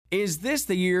Is this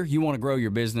the year you want to grow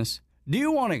your business? Do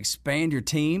you want to expand your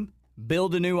team?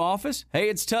 Build a new office? Hey,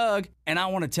 it's Tug, and I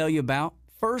want to tell you about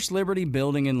First Liberty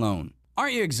Building and Loan.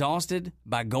 Aren't you exhausted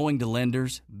by going to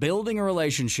lenders, building a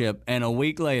relationship, and a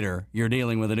week later, you're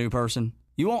dealing with a new person?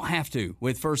 You won't have to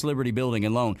with First Liberty Building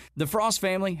and Loan. The Frost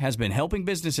family has been helping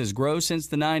businesses grow since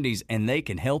the 90s, and they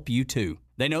can help you too.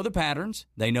 They know the patterns,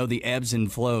 they know the ebbs and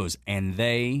flows, and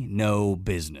they know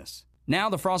business. Now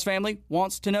the Frost family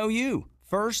wants to know you.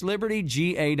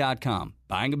 FirstLibertyGA.com.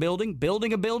 Buying a building,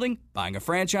 buying a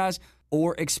franchise,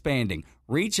 or expanding.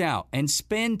 Reach out and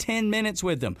spend 10 minutes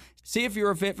with them. See if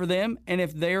you're a fit for them and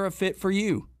if they're a fit for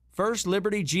you.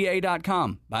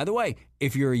 FirstLibertyGA.com. By the way,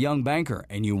 if you're a young banker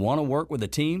and you want to work with a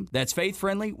team that's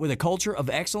faith-friendly with a culture of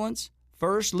excellence,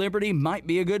 First Liberty might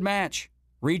be a good match.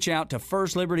 Reach out to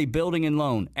First Liberty Building and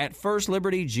Loan at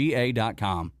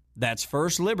FirstLibertyGA.com. That's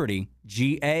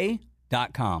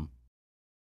FirstLibertyGA.com.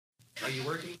 Are you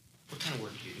working? What kind of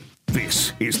work do you do?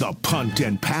 This is the Punt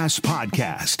and Pass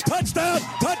Podcast. Touchdown,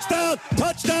 touchdown,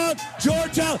 touchdown,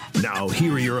 Georgia. Now,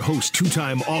 here are your hosts,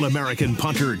 two-time All-American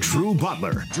punter Drew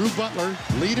Butler. Drew Butler,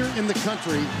 leader in the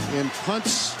country in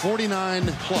punts 49+.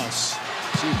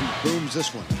 See if he booms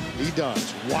this one. He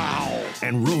does. Wow.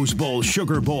 And Rose Bowl,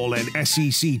 Sugar Bowl, and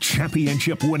SEC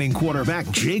championship winning quarterback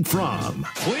Jake Fromm.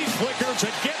 Flea flicker to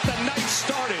get the night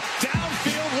started.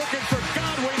 Downfield looking for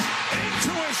Godwin.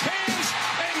 Into his hands.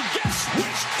 And guess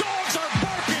which dogs are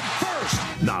barking first?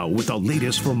 Now, with the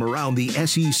latest from around the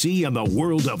SEC and the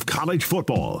world of college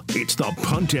football, it's the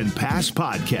Punt and Pass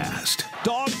Podcast.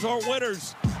 Dogs are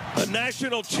winners. A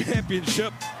national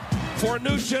championship for a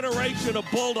new generation of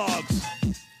Bulldogs.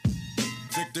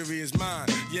 Victory is mine,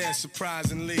 yeah,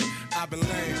 surprisingly. I've been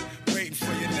lame, waiting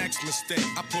for your next mistake.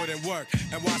 I put in work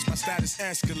and watch my status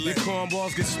escalate. Your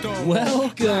cornballs get stolen.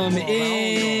 Welcome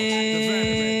in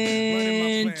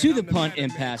to the Punt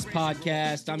and Pass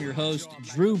Podcast. I'm your host,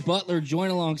 Drew Butler,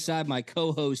 joined alongside my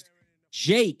co-host,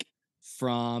 Jake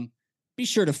Fromm. Be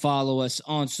sure to follow us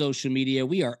on social media.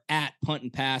 We are at Punt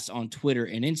and Pass on Twitter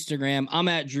and Instagram. I'm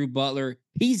at Drew Butler.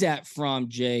 He's at Fromm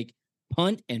Jake.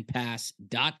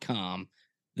 Puntandpass.com,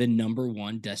 the number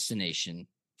one destination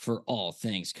for all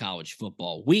things college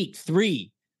football. Week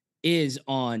 3 is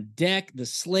on deck. The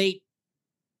slate,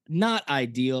 not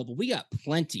ideal, but we got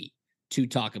plenty to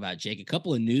talk about, Jake. A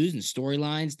couple of news and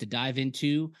storylines to dive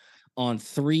into on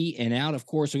 3 and out. Of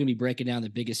course, we're going to be breaking down the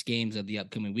biggest games of the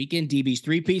upcoming weekend. DB's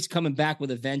 3-piece coming back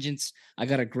with a vengeance. I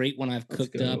got a great one I've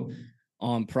cooked up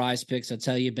on Prize Picks I'll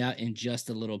tell you about in just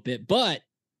a little bit. But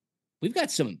we've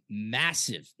got some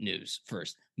massive news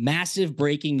first. Massive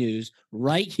breaking news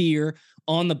right here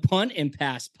on the Punt and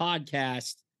Pass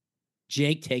Podcast.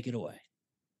 Jake, take it away.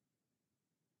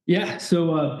 Yeah,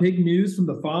 so big news from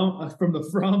the Fromm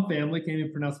family. Can't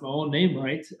even pronounce my own name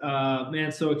right.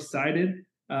 Man, so excited.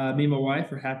 Me and my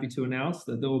wife are happy to announce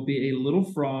that there will be a little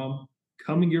Fromm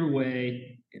coming your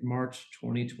way in March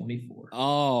 2024.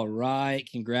 All right.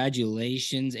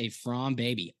 Congratulations. A Fromm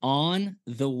baby on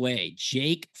the way.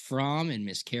 Jake Fromm and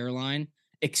Miss Caroline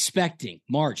expecting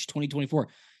March 2024.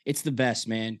 It's the best,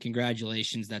 man.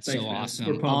 Congratulations. That's Thanks, so man. Awesome.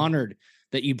 I'm honored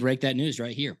that you break that news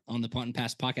right here on the Punt and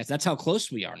Pass Podcast. That's how close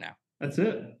we are now. That's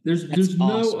it. There's awesome.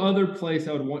 No other place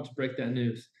I would want to break that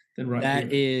news than right here.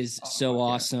 That is so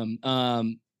awesome.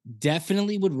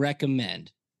 Definitely would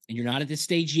recommend, and you're not at this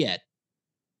stage yet,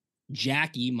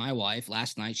 Jackie, my wife,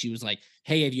 last night, she was like,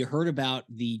 hey, have you heard about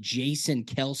the Jason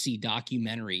Kelce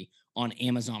documentary on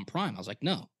Amazon Prime? I was like,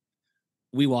 no.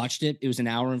 We watched it. It was an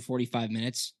hour and 45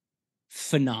 minutes.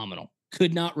 Phenomenal.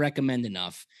 Could not recommend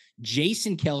enough.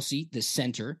 Jason Kelce, the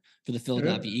center for the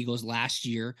Philadelphia Eagles last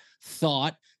year,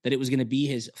 thought that it was going to be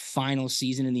his final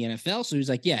season in the NFL. So he was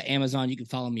like, yeah, Amazon, you can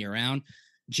follow me around.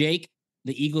 Jake,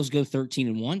 the Eagles go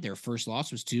 13-1. Their first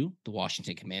loss was to the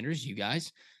Washington Commanders, you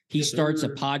guys. He starts a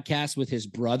podcast with his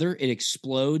brother. It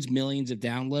explodes millions of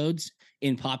downloads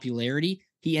in popularity.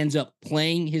 He ends up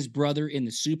playing his brother in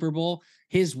the Super Bowl.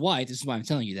 His wife, this is why I'm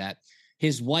telling you that,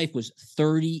 his wife was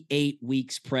 38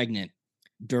 weeks pregnant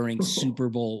during Super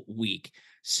Bowl week.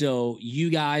 So you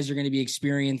guys are going to be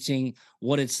experiencing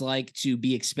what it's like to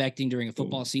be expecting during a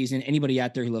football season. Anybody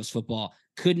out there who loves football,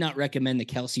 could not recommend the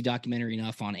Kelce documentary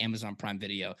enough on Amazon Prime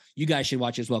Video. You guys should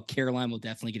watch it as well. Caroline will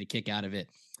definitely get a kick out of it.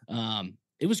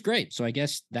 It was great. So I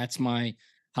guess that's my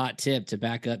hot tip to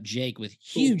back up Jake with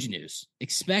huge news.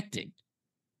 Expecting.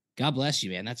 God bless you,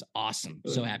 man. That's awesome.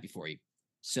 So happy for you.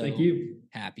 So Thank you.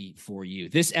 Happy for you.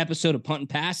 This episode of Punt and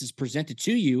Pass is presented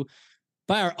to you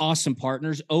by our awesome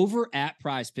partners over at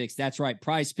Prize Picks. That's right.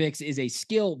 Prize Picks is a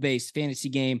skill-based fantasy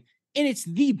game and it's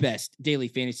the best daily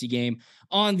fantasy game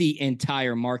on the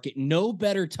entire market. No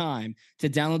better time to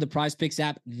download the PrizePicks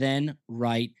app than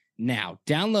right now.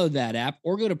 Download that app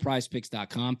or go to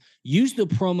prizepicks.com. Use the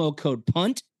promo code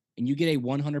PUNT, and you get a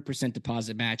 100%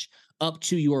 deposit match up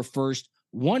to your first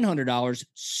 $100.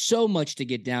 So much to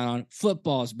get down on.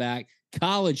 Football's back,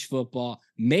 college football,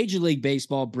 Major League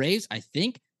Baseball. Braves, I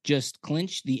think, just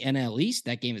clinched the NL East.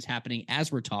 That game is happening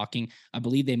as we're talking. I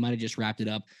believe they might have just wrapped it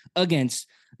up against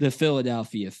the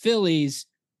Philadelphia Phillies.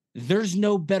 There's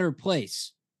no better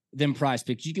place than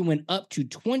PrizePicks. You can win up to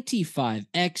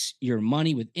 25x your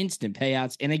money with instant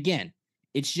payouts. And again,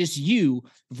 it's just you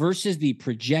versus the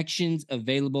projections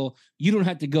available. You don't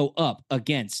have to go up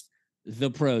against the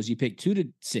pros. You pick 2 to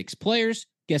 6 players.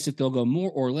 Guess if they'll go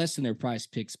more or less than their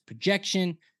PrizePicks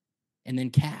projection. And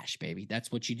then cash, baby.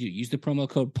 That's what you do. Use the promo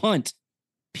code PUNT,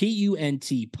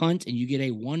 P-U-N-T, PUNT, and you get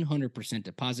a 100%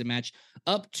 deposit match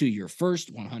up to your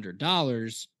first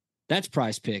 $100. That's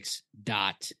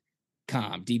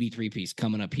prizepicks.com. DB3 piece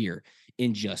coming up here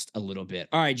in just a little bit.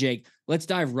 All right, Jake, let's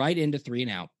dive right into 3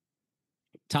 and Out.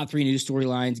 Top 3 news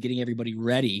storylines, getting everybody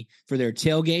ready for their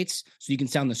tailgates so you can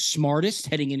sound the smartest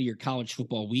heading into your college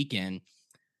football weekend.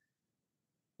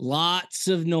 Lots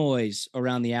of noise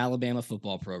around the Alabama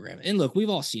football program. And look, we've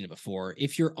all seen it before.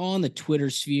 If you're on the Twitter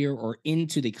sphere or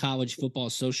into the college football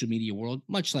social media world,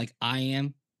 much like I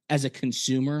am as a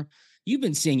consumer, you've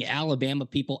been seeing Alabama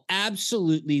people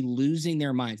absolutely losing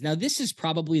their minds. Now, this is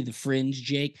probably the fringe,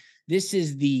 Jake. This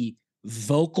is the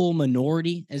vocal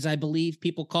minority, as I believe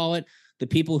people call it, the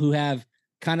people who have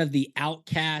kind of the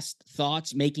outcast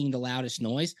thoughts making the loudest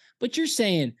noise. But you're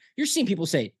seeing people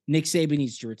say Nick Saban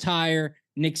needs to retire.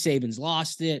 Nick Saban's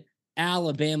lost it.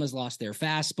 Alabama's lost their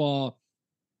fastball.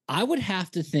 I would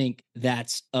have to think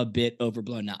that's a bit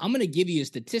overblown. Now, I'm going to give you a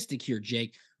statistic here,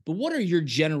 Jake, but what are your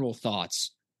general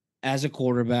thoughts as a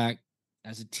quarterback,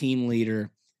 as a team leader,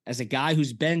 as a guy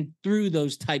who's been through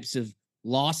those types of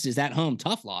losses at home,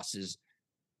 tough losses,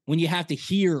 when you have to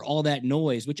hear all that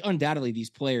noise, which undoubtedly these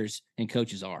players and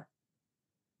coaches are?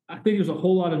 I think there's a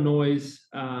whole lot of noise,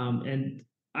 and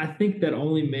I think that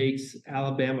only makes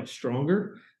Alabama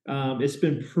stronger. It's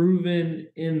been proven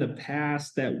in the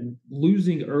past that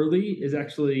losing early is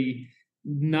actually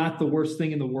not the worst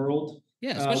thing in the world.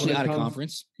 Yeah, especially out of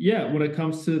conference. Yeah, when it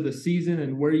comes to the season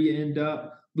and where you end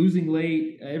up, losing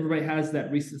late, everybody has that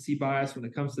recency bias when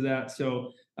it comes to that.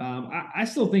 So I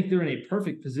still think they're in a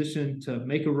perfect position to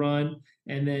make a run.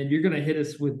 And then you're going to hit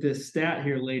us with this stat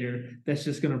here later that's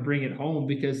just going to bring it home,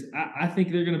 because I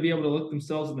think they're going to be able to look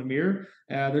themselves in the mirror.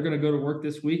 They're going to go to work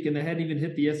this week, and they hadn't even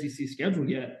hit the SEC schedule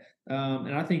yet.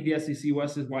 And I think the SEC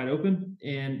West is wide open,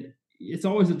 and it's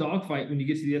always a dogfight when you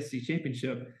get to the SEC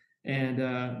championship. And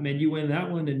man, you win that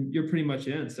one and you're pretty much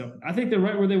in. So I think they're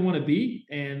right where they want to be,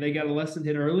 and they got a lesson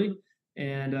hit early.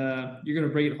 And you're going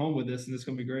to bring it home with this, and it's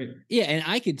going to be great. Yeah, and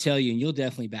I could tell you, and you'll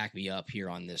definitely back me up here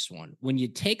on this one. When you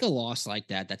take a loss like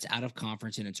that, that's out of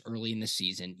conference and it's early in the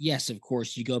season, yes, of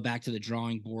course, you go back to the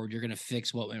drawing board. You're going to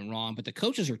fix what went wrong. But the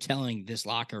coaches are telling this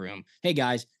locker room, hey,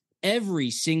 guys, every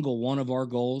single one of our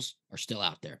goals are still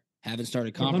out there. Haven't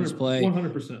started conference play.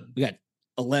 100%. We got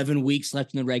 11 weeks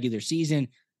left in the regular season.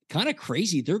 Kind of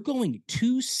crazy. They're going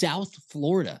to South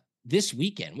Florida this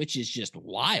weekend, which is just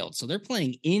wild. So they're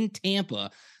playing in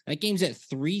Tampa. That game's at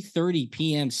 3:30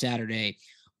 p.m. Saturday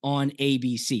on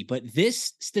ABC. But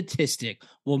this statistic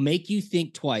will make you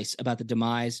think twice about the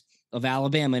demise of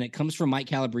Alabama, and it comes from Mike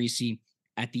Calabrese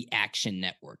at the Action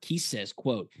Network. He says,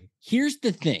 quote, "Here's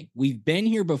the thing. We've been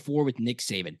here before with Nick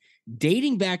Saban.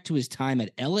 Dating back to his time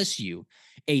at LSU,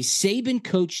 a Saban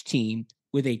coach team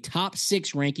with a top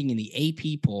 6 ranking in the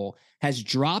AP poll has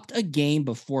dropped a game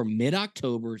before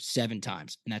mid-October 7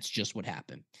 times. And that's just what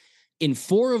happened. In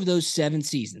 4 of those 7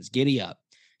 seasons, giddy up,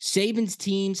 Saban's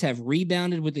teams have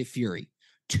rebounded with a fury.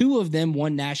 2 of them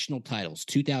won national titles,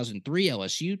 2003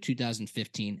 LSU,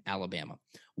 2015 Alabama.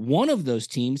 1 of those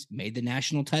teams made the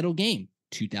national title game,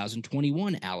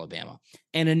 2021 Alabama.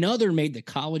 And another made the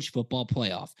college football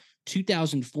playoff,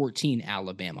 2014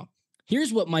 Alabama.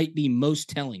 Here's what might be most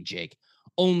telling, Jake.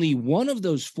 Only 1 of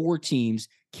those 4 teams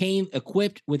came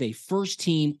equipped with a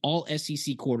first-team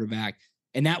all-SEC quarterback,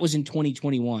 and that was in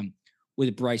 2021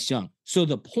 with Bryce Young. So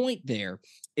the point there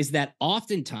is that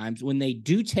oftentimes when they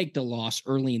do take the loss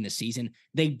early in the season,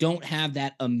 they don't have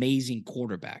that amazing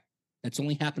quarterback. That's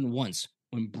only happened once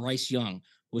when Bryce Young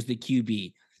was the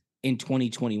QB in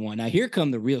 2021. Now, here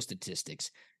come the real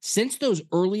statistics. Since those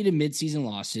early to midseason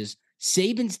losses,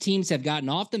 Saban's teams have gotten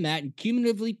off the mat and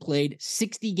cumulatively played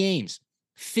 60 games.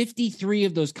 53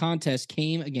 of those contests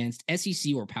came against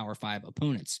SEC or Power 5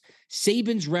 opponents.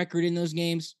 Saban's record in those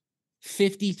games,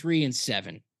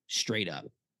 53-7. straight up.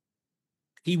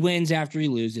 He wins after he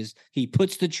loses. He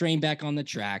puts the train back on the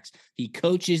tracks. He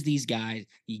coaches these guys.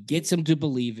 He gets them to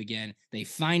believe again. They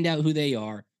find out who they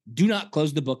are. Do not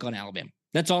close the book on Alabama.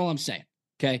 That's all I'm saying.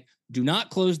 Okay. Do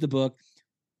not close the book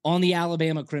on the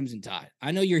Alabama Crimson Tide.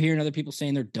 I know you're hearing other people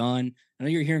saying they're done. I know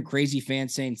you're hearing crazy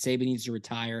fans saying Saban needs to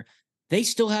retire. They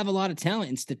still have a lot of talent.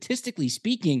 And statistically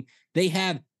speaking, they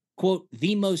have, quote,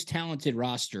 the most talented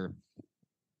roster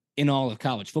in all of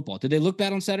college football. Did they look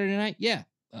bad on Saturday night? Yeah.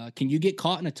 Can you get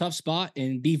caught in a tough spot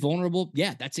and be vulnerable?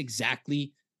 Yeah, that's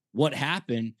exactly what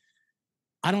happened.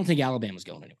 I don't think Alabama's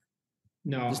going anywhere.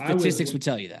 No, the statistics would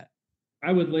tell you that.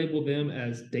 I would label them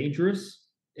as dangerous.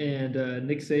 And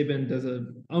Nick Saban does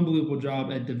an unbelievable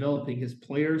job at developing his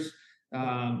players.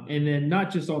 And then not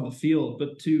just on the field,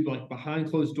 but to like behind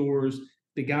closed doors,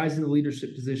 the guys in the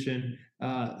leadership position.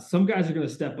 Some guys are going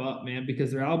to step up, man,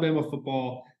 because they're Alabama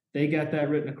football. They got that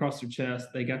written across their chest.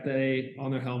 They got that A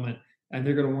on their helmet. And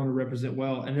they're going to want to represent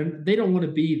well. And then they don't want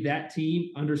to be that team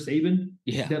under Saban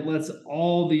that lets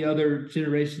all the other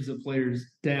generations of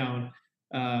players down.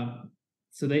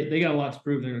 So they got a lot to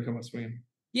prove. They're going to come out swinging.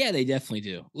 Yeah, they definitely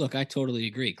do. Look, I totally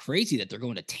agree. Crazy that they're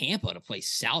going to Tampa to play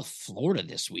South Florida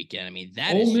this weekend. I mean,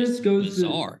 that is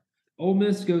bizarre. Ole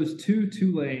Miss goes to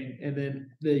Tulane, and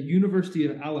then the University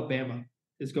of Alabama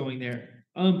is going there.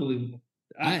 Unbelievable.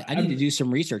 I need to do some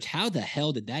research. How the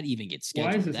hell did that even get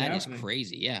scheduled? That is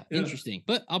crazy. Yeah, interesting.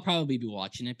 But I'll probably be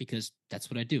watching it because that's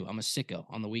what I do. I'm a sicko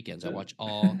on the weekends. I watch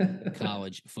all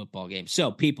college football games.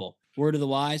 So, people, word of the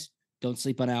wise, don't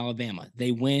sleep on Alabama.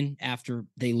 They win after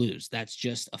they lose. That's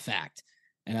just a fact.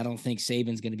 And I don't think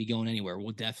Saban's going to be going anywhere.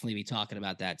 We'll definitely be talking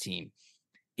about that team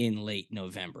in late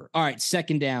November. All right,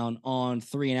 second down on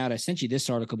 3 and Out. I sent you this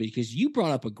article because you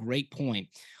brought up a great point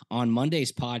on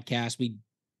Monday's podcast. We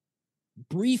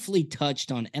briefly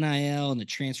touched on NIL and the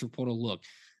transfer portal. Look,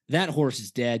 that horse is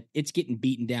dead. It's getting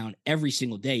beaten down every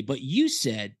single day. But you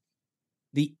said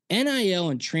the NIL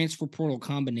and transfer portal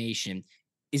combination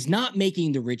is not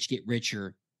making the rich get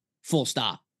richer, full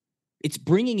stop. It's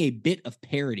bringing a bit of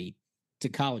parity to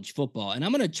college football. And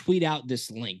I'm going to tweet out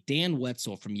this link. Dan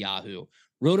Wetzel from Yahoo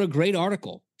wrote a great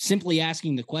article simply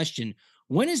asking the question,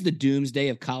 when is the doomsday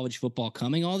of college football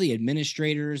coming? All the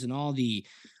administrators and all the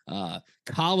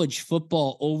college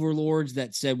football overlords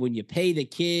that said when you pay the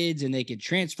kids and they can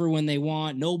transfer when they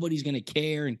want, nobody's going to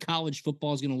care, and college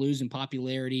football is going to lose in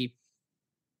popularity.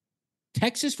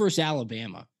 Texas versus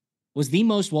Alabama was the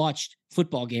most watched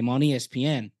football game on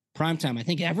ESPN primetime, I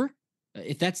think, ever.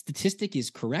 If that statistic is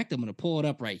correct, I'm going to pull it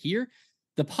up right here.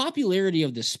 The popularity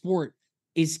of the sport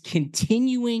is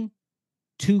continuing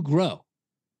to grow.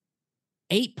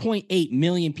 8.8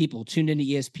 million people tuned into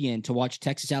ESPN to watch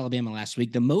Texas-Alabama last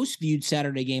week, the most viewed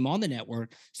Saturday game on the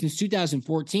network since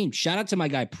 2014. Shout out to my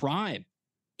guy Prime.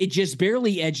 It just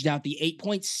barely edged out the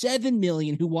 8.7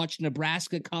 million who watched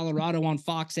Nebraska-Colorado on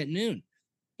Fox at noon.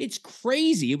 It's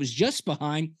crazy. It was just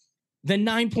behind the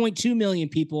 9.2 million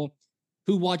people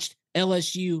who watched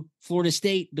LSU, Florida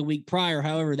State the week prior.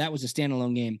 However, that was a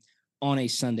standalone game on a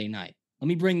Sunday night. Let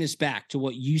me bring this back to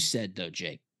what you said, though,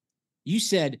 Jake. You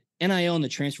said NIL and the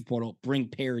transfer portal bring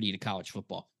parity to college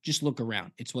football. Just look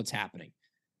around. It's what's happening.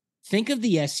 Think of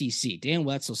the SEC. Dan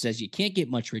Wetzel says you can't get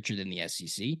much richer than the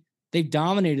SEC. They've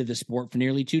dominated the sport for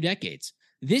nearly 2 decades.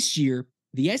 This year,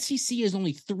 the SEC is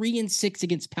only 3-6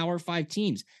 against Power 5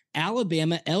 teams.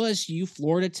 Alabama, LSU,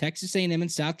 Florida, Texas A&M,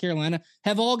 and South Carolina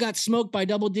have all got smoked by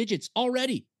double digits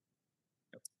already.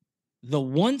 The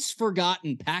once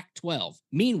forgotten Pac-12,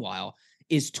 meanwhile,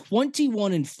 is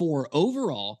 21-4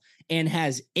 overall and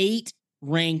has 8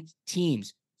 ranked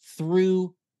teams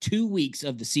through 2 weeks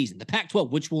of the season. The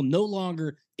Pac-12, which will no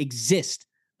longer exist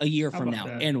a year from now.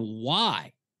 And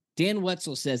why? Dan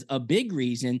Wetzel says a big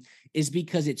reason is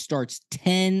because it starts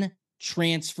 10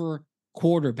 transfer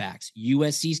quarterbacks.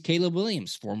 USC's Caleb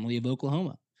Williams, formerly of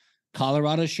Oklahoma.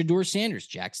 Colorado's Shedeur Sanders,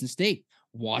 Jackson State.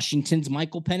 Washington's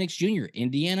Michael Penix Jr.,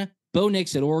 Indiana. Bo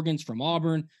Nix at Oregon's from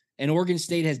Auburn. And Oregon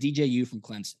State has DJU from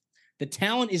Clemson. The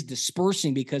talent is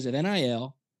dispersing because of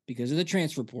NIL, because of the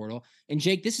transfer portal. And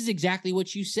Jake, this is exactly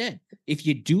what you said. If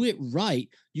you do it right,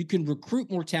 you can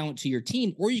recruit more talent to your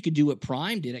team, or you could do what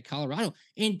Prime did at Colorado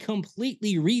and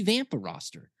completely revamp a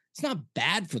roster. It's not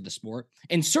bad for the sport.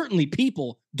 And certainly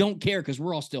people don't care because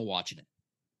we're all still watching it.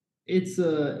 It's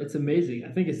amazing.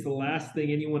 I think it's the last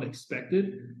thing anyone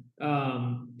expected.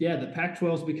 The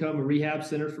Pac-12 has become a rehab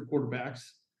center for quarterbacks.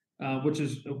 Which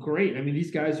is great. I mean,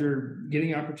 these guys are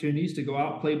getting opportunities to go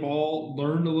out, play ball,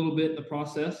 learn a little bit in the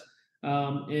process,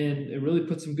 and really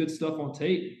put some good stuff on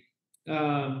tape.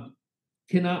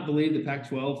 Cannot believe the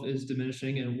Pac-12 is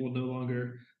diminishing and will no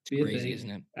longer It's crazy, isn't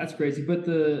it? That's crazy. But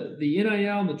the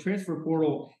NIL and the transfer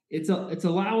portal, it's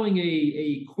allowing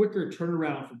a quicker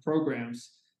turnaround for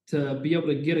programs to be able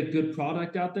to get a good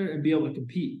product out there and be able to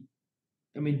compete.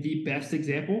 I mean, the best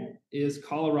example is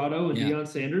Colorado and Deion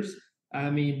Sanders. I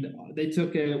mean, they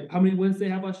took how many wins they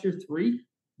have last year? 3?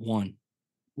 One.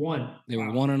 They were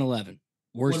 1-11.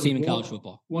 Worst team in college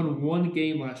football. Won one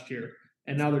game last year,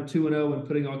 and now they're 2-0 and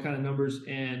putting all kind of numbers.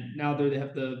 And now they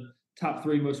have the top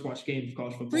 3 most watched games of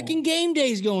college football. Freaking game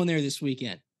days going there this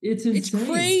weekend. It's insane. It's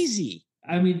crazy.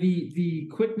 I mean, the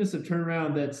quickness of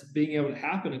turnaround that's being able to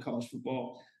happen in college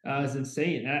football is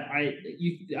insane. I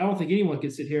don't think anyone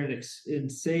can sit here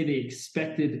and say they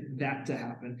expected that to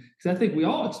happen, because I think we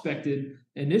all expected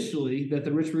initially that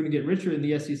the rich were going to get richer and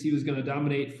the SEC was going to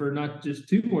dominate for not just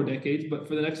 2 more decades, but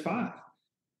for the next 5.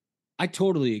 I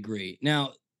totally agree.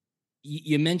 Now,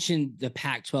 you mentioned the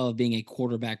Pac-12 being a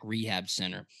quarterback rehab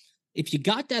center. If you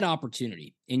got that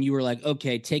opportunity and you were like,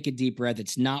 okay, take a deep breath,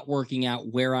 it's not working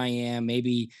out where I am.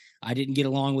 Maybe I didn't get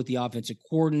along with the offensive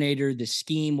coordinator. The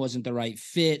scheme wasn't the right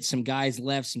fit. Some guys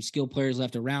left, some skill players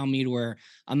left around me to where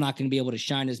I'm not going to be able to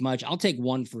shine as much. I'll take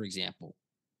one, for example.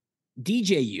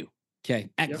 DJU,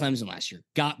 at Clemson last year,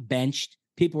 got benched.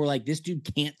 People were like, this dude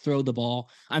can't throw the ball.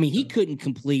 I mean, he couldn't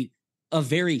complete a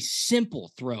very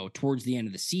simple throw towards the end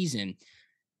of the season.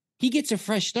 He gets a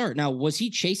fresh start. Now, was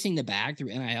he chasing the bag through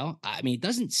NIL? I mean, it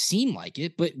doesn't seem like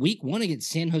it, but week 1 against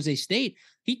San Jose State,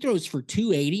 he throws for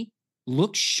 280,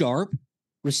 looks sharp.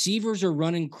 Receivers are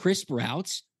running crisp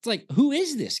routes. It's like, who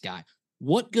is this guy?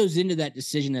 What goes into that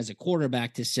decision as a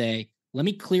quarterback to say, let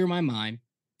me clear my mind.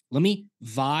 Let me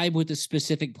vibe with a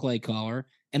specific play caller.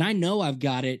 And I know I've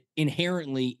got it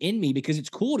inherently in me, because it's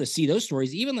cool to see those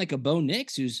stories, even like a Bo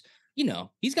Nix, who's,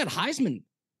 he's got Heisman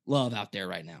love out there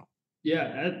right now.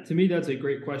 Yeah, to me, that's a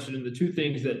great question. And the 2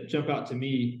 things that jump out to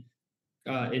me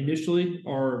initially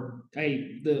are,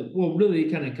 really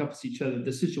kind of encompass each other,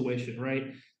 the situation,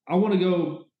 right? I want to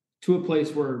go to a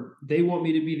place where they want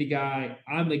me to be the guy.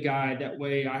 I'm the guy. That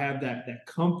way I have that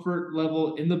comfort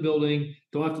level in the building.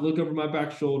 Don't have to look over my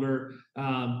back shoulder.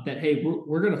 That, hey,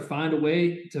 we're going to find a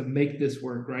way to make this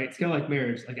work, right? It's kind of like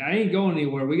marriage. Like, I ain't going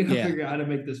anywhere. We got to figure out how to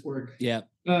make this work. Yeah.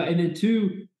 And then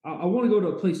 2, I want to go to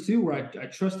a place too where I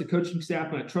trust the coaching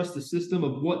staff and I trust the system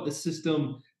of what the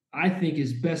system I think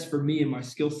is best for me and my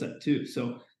skill set too.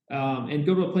 So, and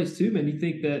go to a place too, man, you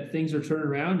think that things are turning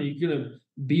around and you're going to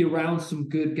be around some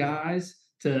good guys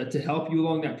to help you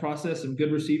along that process, some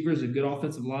good receivers, a good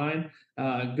offensive line.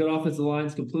 Good offensive line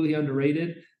is completely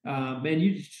underrated. Man,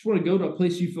 you just want to go to a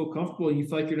place you feel comfortable and you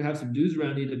feel like you're going to have some dudes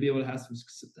around you to be able to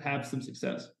have some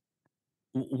success.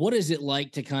 What is it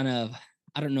like to kind of,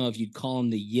 I don't know if you'd call them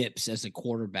the yips as a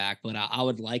quarterback, but I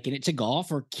would liken it to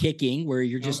golf or kicking, where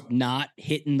you're just not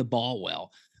hitting the ball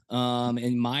well.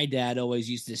 And my dad always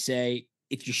used to say,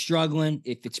 if you're struggling,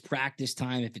 if it's practice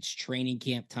time, if it's training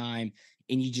camp time,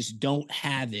 and you just don't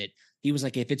have it, he was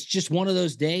like, if it's just one of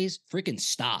those days, freaking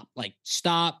stop. Like,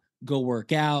 stop, go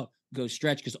work out, go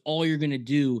stretch, because all you're going to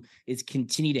do is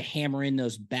continue to hammer in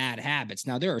those bad habits.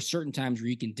 Now, there are certain times where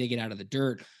you can dig it out of the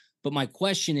dirt. But my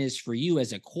question is, for you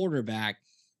as a quarterback,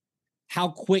 how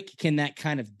quick can that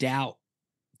kind of doubt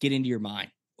get into your mind?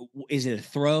 Is it a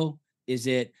throw? Is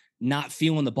it not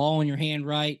feeling the ball in your hand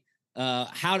right?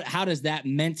 How does that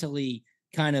mentally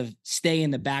kind of stay in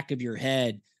the back of your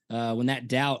head when that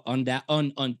doubt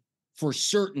for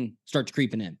certain starts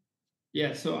creeping in?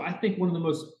 Yeah, so I think one of the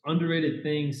most underrated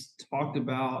things talked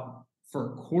about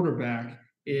for a quarterback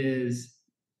is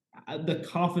the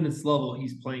confidence level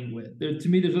he's playing with. To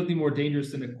me, there's nothing more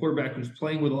dangerous than a quarterback who's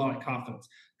playing with a lot of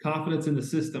confidence in the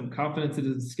system, confidence in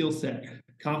his skill set,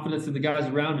 confidence in the guys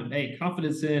around him. Hey,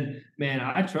 confidence in, man,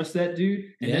 I trust that dude,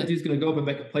 and that dude's going to go up and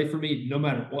make a play for me no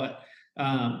matter what.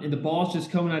 And the ball's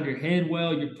just coming out of your hand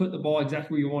well. You're putting the ball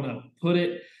exactly where you want to put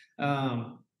it.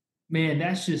 Man,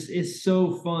 it's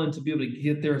so fun to be able to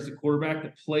get there as a quarterback,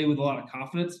 to play with a lot of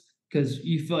confidence, because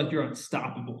you feel like you're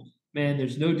unstoppable. Man,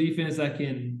 there's no defense that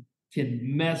can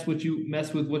mess with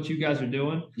what you guys are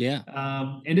doing. Yeah.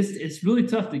 And it's really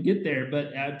tough to get there,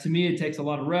 but to me, it takes a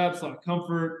lot of reps, a lot of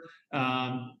comfort,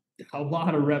 a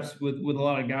lot of reps with a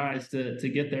lot of guys to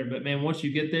get there. But man, once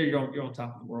you get there, you're on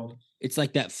top of the world. It's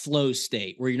like that flow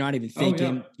state where you're not even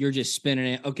thinking, you're just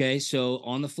spinning it. Okay. So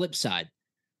on the flip side,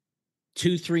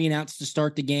 2 3-and-outs to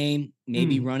start the game,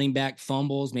 maybe running back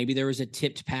fumbles, maybe there was a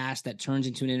tipped pass that turns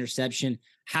into an interception.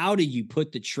 How do you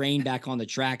put the train back on the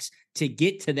tracks to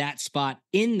get to that spot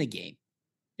in the game?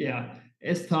 Yeah,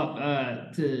 it's tough.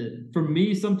 For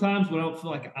me, sometimes when I don't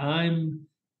feel like I'm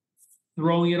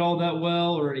throwing it all that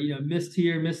well, or missed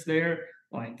here, missed there,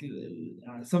 like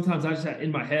sometimes I just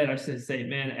in my head I just say,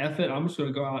 man, F it. I'm just going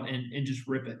to go out and just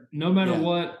rip it. No matter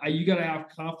what, you got to have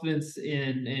confidence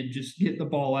in and just get the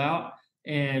ball out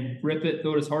and rip it,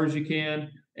 throw it as hard as you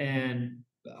can, and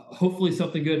hopefully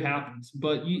something good happens.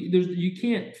 But you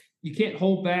can't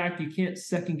hold back. You can't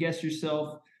second guess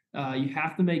yourself. You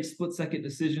have to make split-second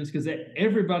decisions because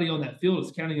everybody on that field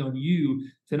is counting on you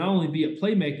to not only be a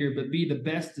playmaker, but be the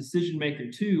best decision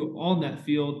maker too on that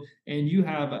field. And you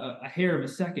have a hair of a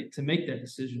second to make that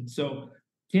decision. So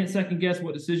can't second guess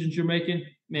what decisions you're making.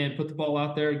 Man, put the ball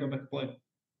out there and go back and play.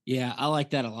 Yeah, I like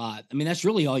that a lot. I mean, that's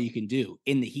really all you can do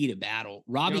in the heat of battle.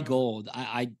 Robbie Gould,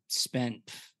 I spent,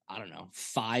 I don't know,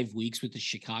 5 weeks with the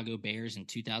Chicago Bears in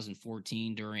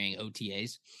 2014 during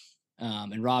OTAs.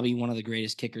 And Robbie, one of the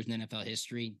greatest kickers in NFL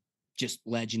history, just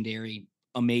legendary,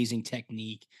 amazing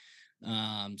technique,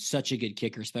 such a good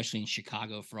kicker, especially in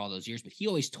Chicago for all those years. But he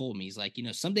always told me, he's like,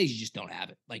 some days you just don't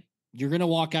have it. Like, you're going to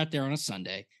walk out there on a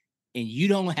Sunday and you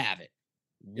don't have it.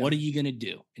 What are you going to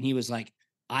do? And he was like,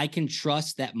 I can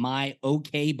trust that my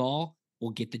okay ball will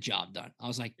get the job done. I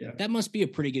was like, that must be a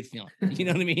pretty good feeling. You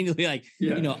know what I mean? Like,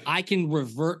 I can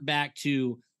revert back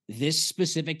to this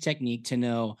specific technique to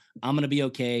know I'm going to be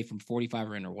okay from 45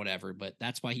 or in or whatever. But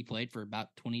that's why he played for about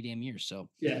 20 damn years. So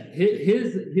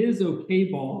his okay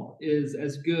ball is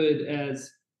as good as,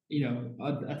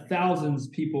 a thousands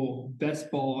people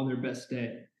best ball on their best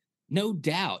day. No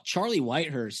doubt. Charlie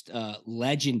Whitehurst,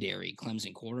 legendary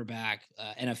Clemson quarterback,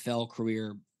 NFL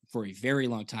career for a very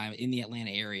long time in the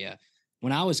Atlanta area.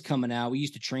 When I was coming out, we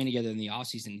used to train together in the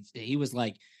offseason. He was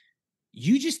like,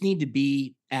 you just need to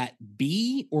be at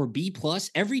B or B plus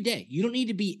every day. You don't need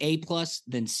to be A plus,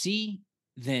 then C,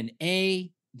 then A,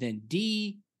 then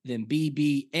D, then B,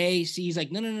 B, A, C. He's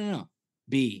like, no.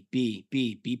 B, B,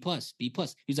 B, B plus, B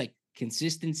plus. He's like,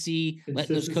 consistency, let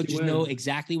those coaches know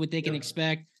exactly what they can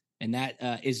expect. And that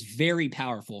is very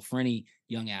powerful for any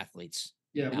young athletes.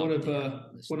 Yeah, one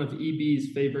of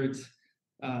EB's favorite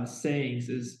sayings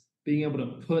is being able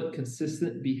to put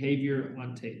consistent behavior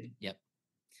on tape. Yep.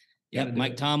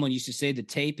 Mike Tomlin used to say the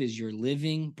tape is your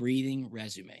living, breathing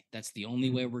resume. That's the only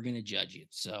way we're going to judge you.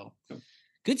 So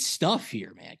good stuff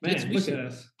here, man. We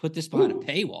should put this behind a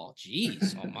paywall.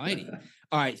 Jeez almighty.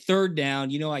 All right, third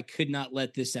down. I could not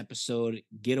let this episode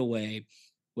get away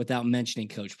without mentioning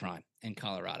Coach Prime in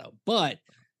Colorado. But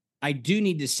I do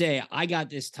need to say I got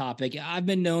this topic. I've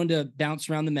been known to bounce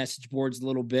around the message boards a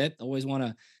little bit. Always want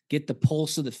to get the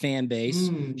pulse of the fan base.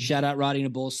 Shout out Roddy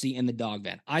Nabulsi and the Dog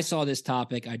Van. I saw this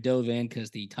topic. I dove in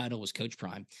because the title was Coach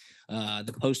Prime.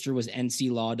 The poster was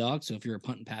NC Law Dog. So if you're a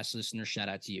Punt and Pass listener, shout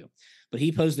out to you. But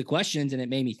he posed the questions and it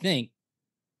made me think,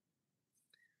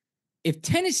 if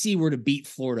Tennessee were to beat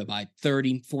Florida by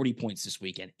 30, 40 points this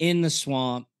weekend in the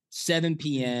Swamp, 7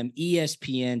 p.m.,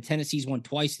 ESPN, Tennessee's won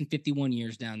twice in 51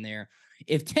 years down there.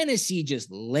 If Tennessee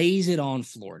just lays it on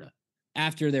Florida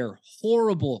after their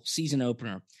horrible season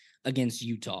opener against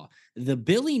Utah, the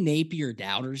Billy Napier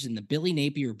doubters and the Billy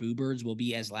Napier boo birds will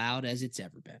be as loud as it's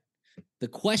ever been. The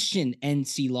question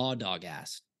NC Law Dog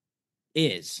asked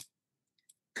is,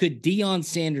 could Deion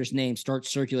Sanders' name start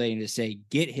circulating to say,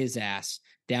 get his ass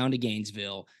down to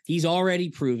Gainesville? He's already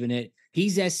proven it.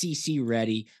 He's SEC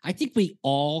ready. I think we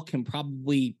all can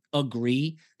probably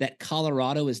agree that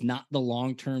Colorado is not the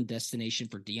long-term destination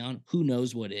for Deion. Who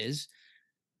knows what is?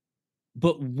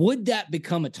 But would that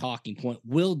become a talking point?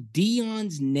 Will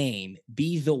Deion's name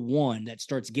be the one that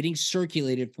starts getting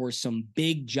circulated for some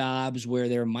big jobs where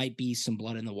there might be some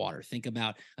blood in the water? Think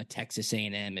about a Texas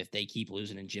A&M if they keep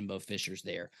losing and Jimbo Fisher's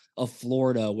there. A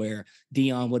Florida where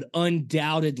Deion would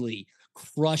undoubtedly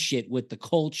crush it with the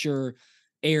culture,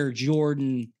 Air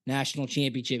Jordan, national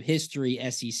championship history,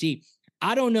 SEC.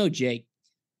 I don't know, Jake.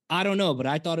 I don't know, but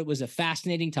I thought it was a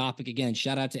fascinating topic. Again,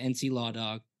 shout out to NC Law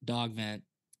Dog Vent,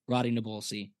 Roddy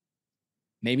Nabulsi.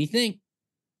 Made me think,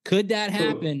 could that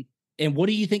happen? And what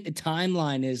do you think the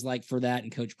timeline is like for that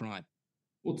and Coach Prime?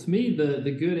 Well, to me,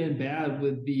 the good and bad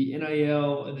with the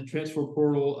NIL and the transfer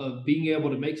portal of being able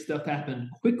to make stuff happen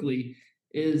quickly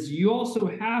is you also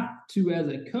have to, as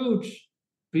a coach,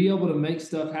 be able to make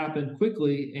stuff happen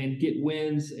quickly and get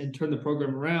wins and turn the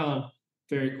program around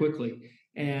very quickly.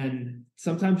 And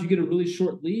sometimes you get a really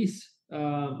short leash,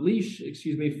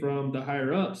 from the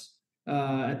higher ups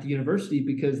at the university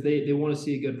because they want to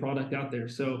see a good product out there.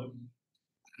 So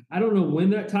I don't know when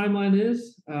that timeline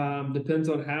is. Depends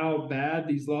on how bad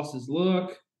these losses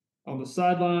look on the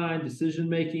sideline, decision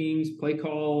makings, play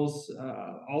calls,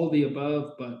 all of the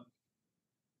above. But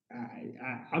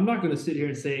I'm not going to sit here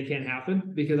and say it can't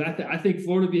happen because I think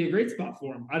Florida would be a great spot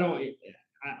for him.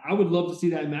 I would love to see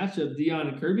that matchup, Deion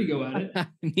and Kirby go at it.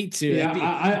 Me too.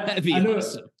 Yeah, that'd be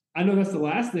awesome. I know that's the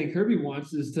last thing Kirby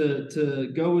wants is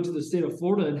to go into the state of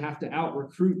Florida and have to out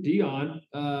recruit Dion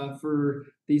for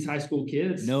these high school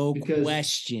kids. No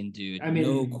question, dude. I mean,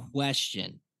 no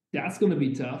question. That's going to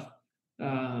be tough.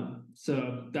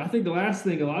 So I think the last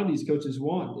thing a lot of these coaches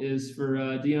want is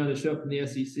for Dion to show up in the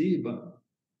SEC, but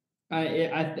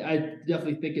I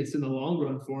definitely think it's in the long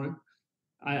run for him.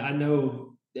 I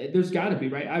know there's got to be,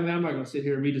 right? I mean, I'm not going to sit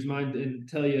here and read his mind and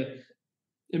tell you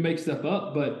and make stuff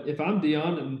up, but if I'm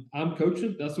Dion and I'm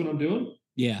coaching, that's what I'm doing.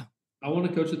 Yeah. I want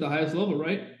to coach at the highest level,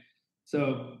 right?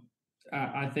 So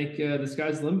I think the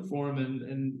sky's the limit for him,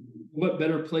 and what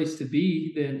better place to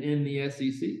be than in the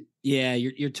SEC? Yeah,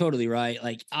 you're totally right.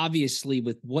 Like, obviously,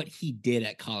 with what he did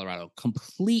at Colorado,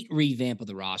 complete revamp of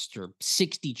the roster,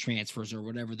 60 transfers or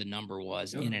whatever the number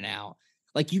was, in and out.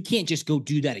 Like, you can't just go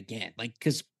do that again. Like,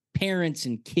 because parents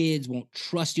and kids won't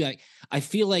trust you. I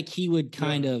feel like he would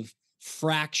kind of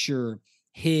fracture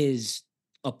his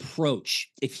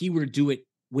approach if he were to do it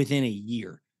within a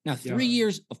year. Now, 3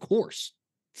 years, of course.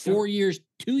 4 years,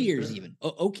 2 years even.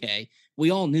 Okay. We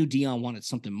all knew Dion wanted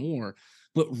something more.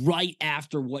 But right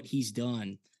after what he's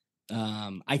done,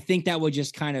 I think that would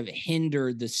just kind of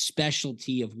hinder the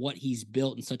specialty of what he's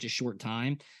built in such a short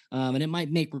time. And it might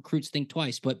make recruits think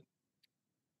twice. But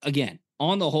again,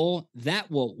 on the whole, that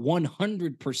will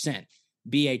 100%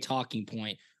 be a talking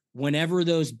point whenever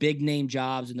those big name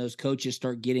jobs and those coaches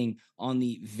start getting on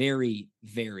the very,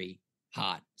 very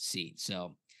hot seat.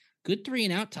 So good 3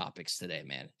 and out topics today,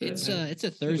 man. It's a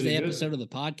Thursday episode of the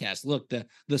podcast. Look,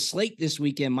 the slate this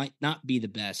weekend might not be the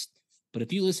best, but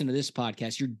if you listen to this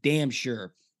podcast, you're damn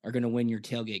sure are going to win your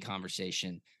tailgate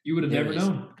conversation. You would have never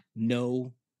known.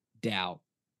 No doubt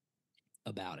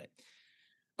about it.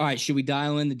 All right, should we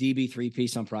dial in the DB3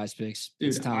 piece on Prize Picks? Dude,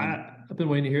 it's time. I've been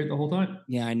waiting to hear it the whole time.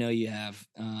 Yeah, I know you have.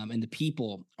 And the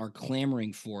people are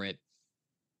clamoring for it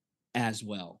as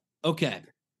well. Okay.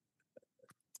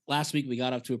 Last week, we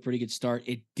got off to a pretty good start.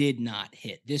 It did not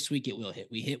hit. This week, it will hit.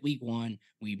 We hit week 1.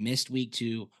 We missed week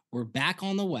 2. We're back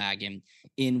on the wagon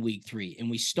in week 3. And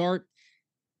we start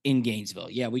in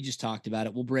Gainesville. Yeah, we just talked about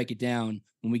it. We'll break it down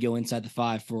when we go inside the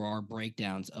 5 for our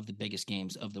breakdowns of the biggest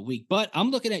games of the week. But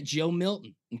I'm looking at Joe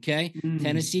Milton, okay?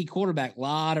 Tennessee quarterback. A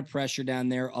lot of pressure down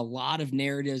there. A lot of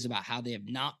narratives about how they have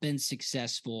not been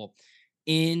successful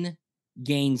in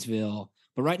Gainesville.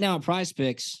 But right now at Prize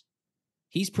Picks,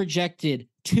 he's projected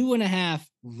 2.5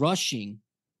 rushing,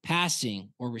 passing,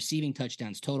 or receiving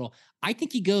touchdowns total. I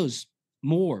think he goes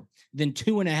more than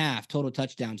 2.5 total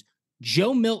touchdowns.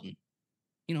 Joe Milton,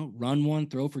 run 1,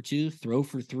 throw for 2, throw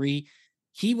for 3.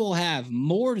 He will have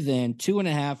more than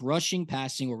 2.5 rushing,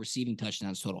 passing, or receiving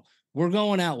touchdowns total. We're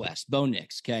going out west. Bo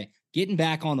Nix, okay? Getting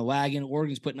back on the wagon.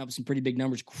 Oregon's putting up some pretty big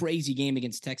numbers. Crazy game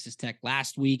against Texas Tech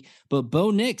last week. But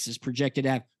Bo Nix is projected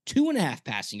to have 2.5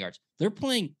 passing yards. They're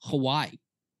playing Hawaii.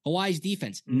 Hawaii's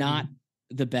defense, not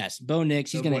the best. Bo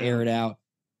Nix, he's going to air it out.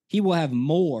 He will have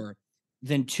more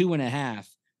than 2.5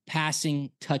 passing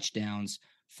touchdowns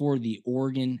for the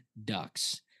Oregon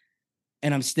Ducks.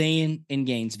 And I'm staying in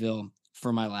Gainesville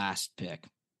for my last pick.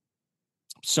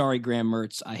 Sorry, Graham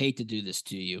Mertz. I hate to do this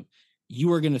to you.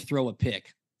 You are going to throw a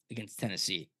pick against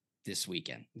Tennessee this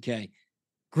weekend, okay?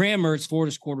 Graham Mertz,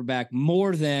 Florida's quarterback,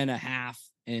 more than a half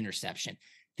an interception.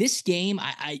 This game,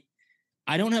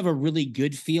 I don't have a really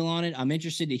good feel on it. I'm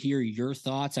interested to hear your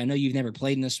thoughts. I know you've never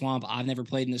played in the Swamp. I've never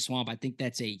played in the Swamp. I think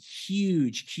that's a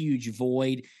huge, huge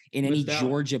void in any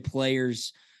Georgia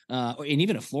players and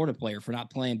even a Florida player for not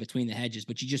playing between the hedges.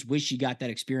 But you just wish you got that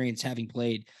experience having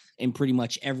played in pretty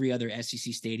much every other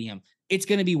SEC stadium. It's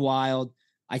going to be wild.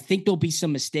 I think there'll be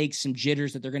some mistakes, some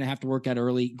jitters that they're going to have to work out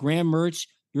early. Graham Mertz,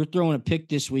 you're throwing a pick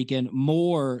this weekend,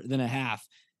 more than a half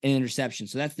an interception.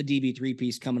 So that's the DB3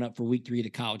 piece coming up for week 3 of the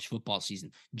college football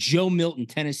season. Joe Milton,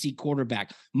 Tennessee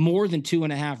quarterback, more than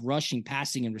 2.5 rushing,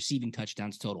 passing, and receiving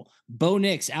touchdowns total. Bo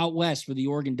Nix out west for the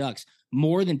Oregon Ducks,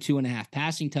 more than 2.5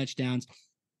 passing touchdowns.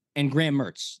 And Graham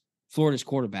Mertz, Florida's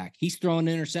quarterback, he's throwing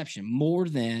an interception, more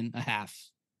than a half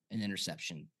an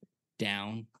interception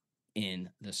down in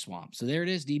the Swamp. So there it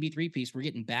is, DB3 piece. We're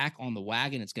getting back on the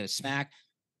wagon. It's going to smack.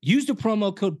 Use the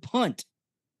promo code PUNT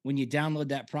when you download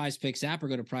that Prize Picks app or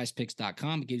go to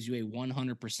prizepicks.com. It gives you a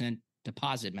 100%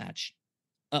 deposit match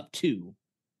up to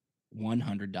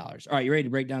 $100. All right, you ready to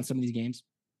break down some of these games?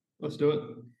 Let's do it.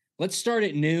 Let's start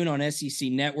at noon on SEC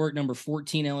Network. Number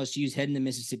 14, LSU's heading to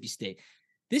Mississippi State.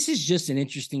 This is just an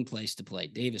interesting place to play,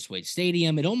 Davis Wade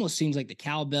Stadium. It almost seems like the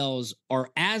cowbells are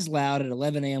as loud at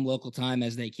 11 a.m. local time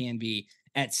as they can be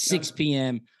at 6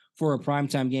 p.m. for a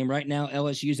primetime game. Right now,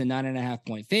 LSU's a 9.5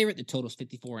 point favorite. The total's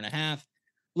 54.5.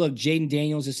 Look, Jaden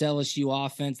Daniels, this LSU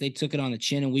offense, they took it on the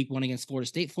chin in week 1 against Florida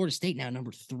State. Florida State now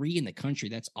number 3 in the country.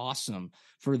 That's awesome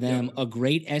for them. Yeah. A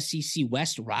great SEC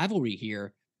West rivalry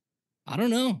here. I don't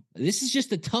know. This is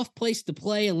just a tough place to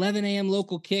play. 11 a.m.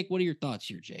 local kick. What are your thoughts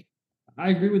here, Jake?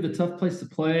 I agree with the tough place to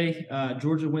play.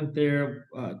 Georgia went there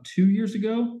 2 years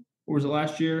ago, or was it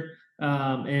last year?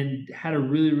 And had a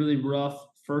really, really rough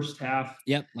first half.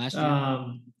 Yep, last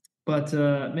year. But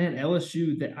man,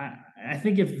 LSU, I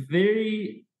think if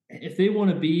they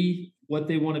want to be what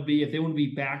they want to be, if they want to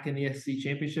be back in the SEC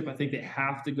championship, I think they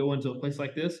have to go into a place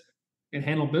like this and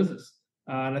handle business.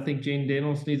 And I think Jaden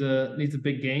Daniels needs a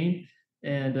big game.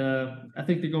 And I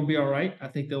think they're going to be all right. I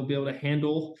think they'll be able to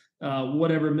handle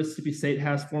whatever Mississippi State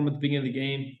has for them at the beginning of the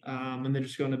game. And they're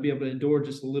just going to be able to endure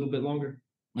just a little bit longer.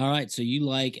 All right, so you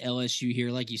like LSU here.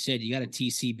 Like you said, you got a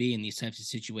TCB in these types of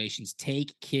situations.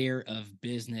 Take care of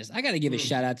business. I got to give a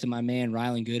shout-out to my man,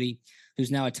 Rylan Goody,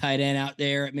 who's now a tight end out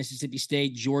there at Mississippi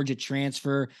State, Georgia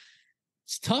transfer.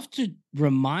 It's tough to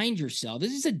remind yourself.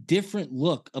 This is a different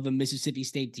look of a Mississippi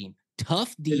State team.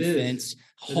 Tough defense,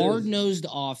 hard-nosed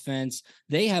offense.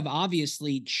 They have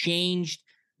obviously changed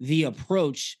the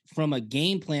approach from a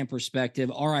game plan perspective.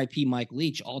 RIP Mike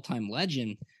Leach, all-time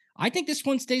legend. I think this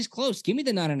one stays close. Give me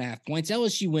the 9.5 points.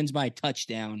 LSU wins by a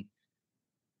touchdown.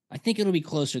 I think it'll be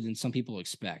closer than some people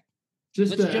expect.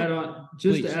 Just to add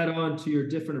on to your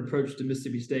different approach to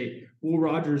Mississippi State, Will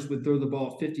Rogers would throw the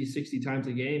ball 50, 60 times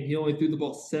a game. He only threw the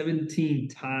ball 17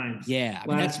 times. Yeah,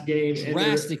 last game.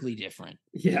 Drastically different.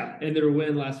 Yeah, and their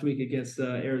win last week against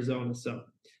Arizona. So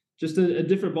just a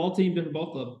different ball team, different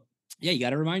ball club. Yeah, you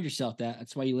got to remind yourself that.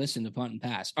 That's why you listen to Punt and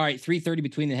Pass. All right, 3:30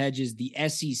 Between the Hedges. The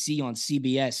SEC on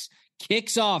CBS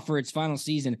kicks off for its final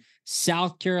season.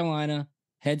 South Carolina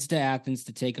heads to Athens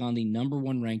to take on the number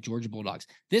 1 ranked Georgia Bulldogs.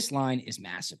 This line is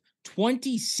massive.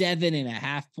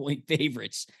 27.5 point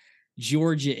favorites.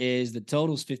 Georgia is. The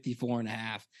total's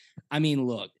 54.5. I mean,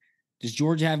 look, does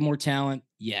Georgia have more talent?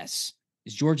 Yes.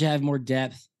 Does Georgia have more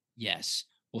depth? Yes.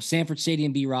 Will Sanford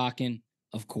Stadium be rocking?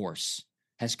 Of course.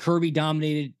 Has Kirby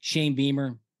dominated Shane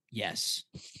Beamer? Yes.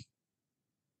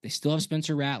 They still have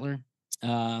Spencer Rattler.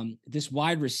 This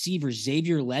wide receiver,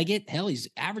 Xavier Leggett, hell, he's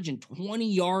averaging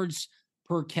 20 yards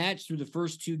per catch through the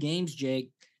first 2 games, Jake.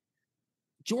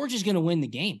 Georgia's going to win the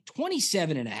game.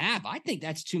 27.5. I think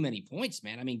that's too many points,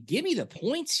 man. I mean, give me the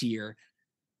points here.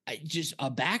 Just a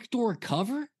backdoor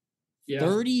cover? Yeah.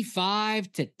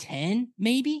 35-10,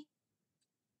 maybe?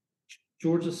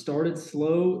 Georgia started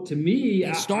slow. To me,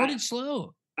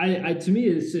 slow. To me,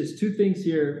 it's 2 things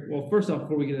here. Well, first off,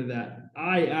 before we get into that,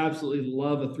 I absolutely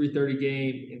love a 3:30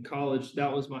 game in college.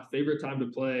 That was my favorite time to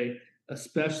play,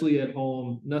 especially at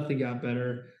home. Nothing got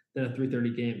better than a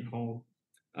 3:30 game at home.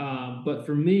 But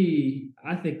for me,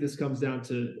 I think this comes down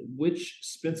to which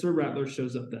Spencer Rattler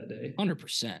shows up that day.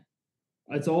 100%.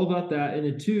 It's all about that. And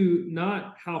then 2,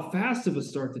 not how fast of a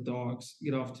start the Dogs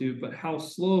get off to, but how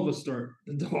slow of a start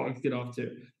the Dogs get off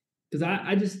to.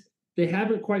 Because they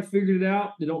haven't quite figured it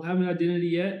out. They don't have an identity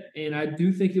yet. And I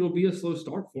do think it'll be a slow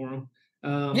start for them.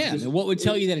 What would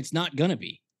tell you that it's not going to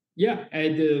be? Yeah,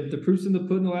 and the proof's in the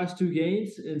pudding the last 2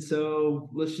 games. And so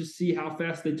let's just see how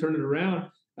fast they turn it around.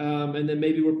 And then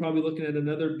maybe we're probably looking at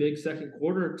another big second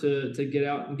quarter to get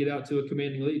out to a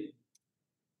commanding lead.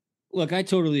 Look, I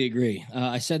totally agree.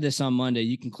 I said this on Monday.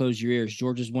 You can close your ears.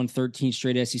 Georgia's won 13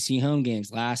 straight SEC home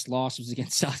games. Last loss was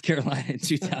against South Carolina in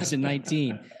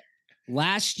 2019.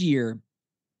 Last year,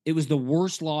 it was the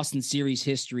worst loss in series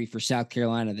history for South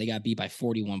Carolina. They got beat by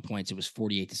 41 points. It was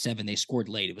 48-7. They scored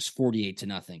late. It was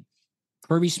 48-0.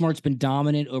 Kirby Smart's been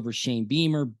dominant over Shane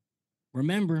Beamer.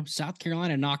 Remember, South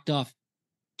Carolina knocked off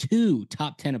 2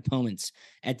 top 10 opponents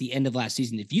at the end of last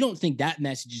season. If you don't think that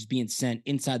message is being sent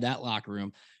inside that locker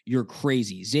room, you're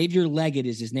crazy. Xavier Leggett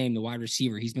is his name, the wide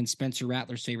receiver. He's been Spencer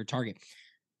Rattler's favorite target.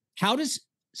 How does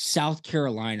South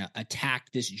Carolina attack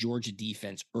this Georgia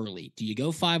defense early? Do you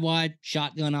go 5 wide,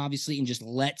 shotgun, obviously, and just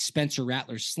let Spencer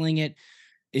Rattler sling it?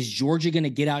 Is Georgia going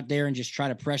to get out there and just try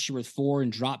to pressure with 4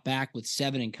 and drop back with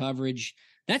 7 in coverage?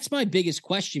 That's my biggest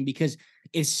question, because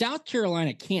if South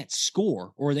Carolina can't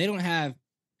score or they don't have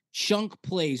chunk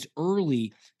plays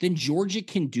early, then Georgia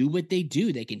can do what they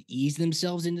do. They can ease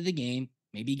themselves into the game,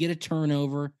 maybe get a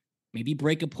turnover, maybe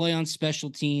break a play on special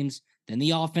teams. Then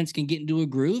the offense can get into a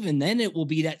groove, and then it will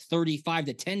be that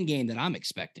 35-10 game that I'm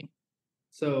expecting.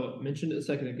 So I mentioned it a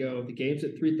second ago. The game's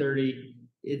at 3:30.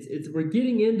 It's we're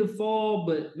getting into fall,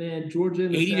 but man, Georgia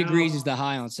in the 80 South, degrees is the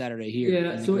high on Saturday here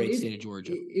in the great state of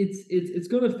Georgia. It's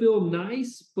going to feel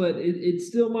nice, but it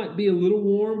still might be a little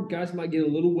warm. Guys might get a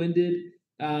little winded.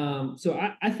 So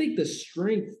I think the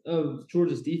strength of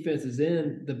Georgia's defense is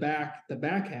in the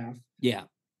back half. Yeah.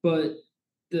 But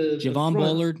Javon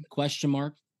Bullard, question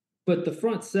mark. But the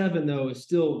front seven, though, is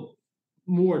still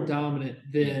more dominant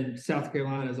than South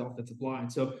Carolina's offensive line.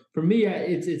 So for me,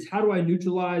 it's how do I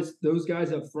neutralize those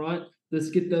guys up front?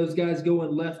 Let's get those guys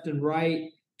going left and right,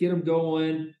 get them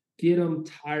going, get them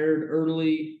tired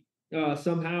early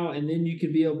somehow, and then you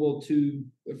could be able to,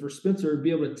 for Spencer,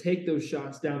 be able to take those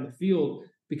shots down the field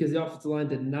because the offensive line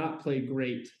did not play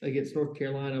great against North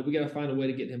Carolina. We got to find a way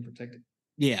to get him protected.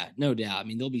 Yeah, no doubt. I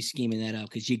mean, they'll be scheming that up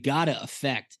because you got to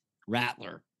affect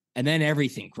Rattler, and then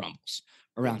everything crumbles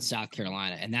around South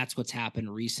Carolina. And that's what's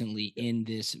happened recently in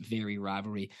this very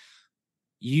rivalry.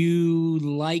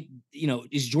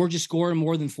 Is Georgia scoring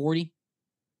more than 40?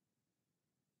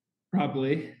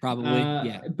 Probably.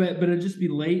 Yeah. But it'll just be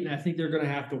late, and I think they're going to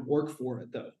have to work for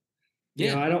it, though.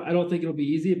 Yeah. I don't think it'll be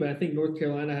easy, but I think North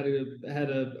Carolina had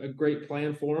a great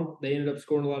plan for them. They ended up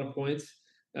scoring a lot of points.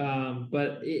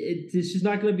 But it's just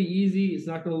not going to be easy. It's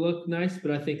not going to look nice,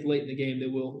 but I think late in the game, they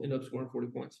will end up scoring 40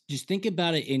 points. Just think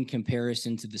about it in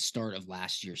comparison to the start of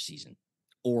last year's season.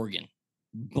 Oregon,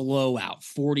 blowout,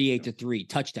 48-3,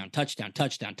 touchdown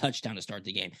to start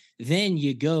the game. Then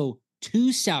you go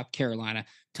to South Carolina,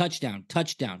 touchdown,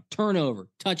 turnover,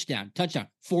 touchdown,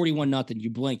 41-0. You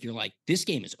blink, you're like, this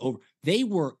game is over. They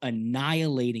were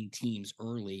annihilating teams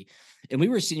early. And we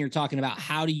were sitting here talking about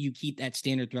how do you keep that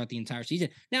standard throughout the entire season.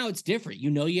 Now it's different.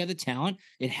 You have the talent.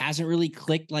 It hasn't really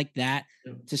clicked like that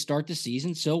to start the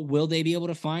season. So will they be able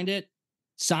to find it?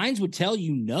 Signs would tell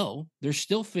you no. They're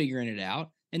still figuring it out.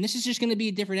 And this is just going to be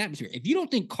a different atmosphere. If you don't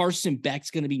think Carson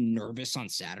Beck's going to be nervous on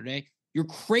Saturday, you're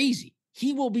crazy.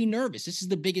 He will be nervous. This is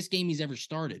the biggest game he's ever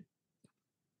started.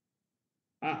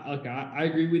 I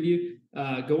agree with you.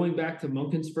 Going back to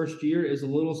Monken's first year is a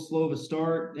little slow of a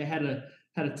start. They had a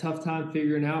tough time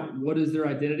figuring out what is their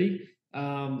identity.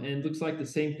 And it looks like the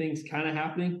same thing's kind of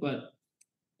happening, but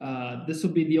this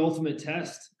will be the ultimate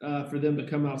test for them to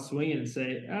come out swinging and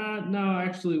say, no,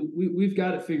 actually, we've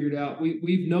got it figured out.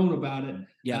 We've known about it.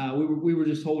 Yeah. We were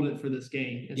just holding it for this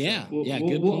game. And yeah. So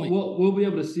Good point. We'll be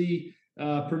able to see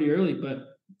pretty early, but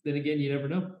then again, you never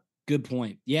know. Good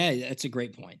point. Yeah, that's a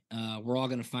great point. We're all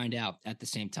going to find out at the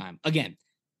same time. Again,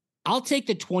 I'll take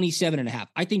the 27.5.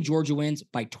 I think Georgia wins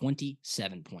by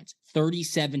 27 points,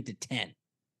 37-10.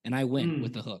 And I win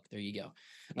with the hook. There you go.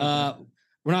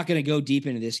 We're not going to go deep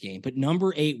into this game, but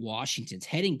number 8, Washington's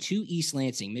heading to East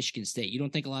Lansing, Michigan State. You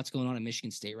don't think a lot's going on at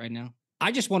Michigan State right now?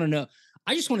 I just want to know.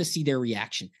 I just want to see their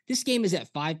reaction. This game is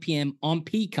at 5 p.m. on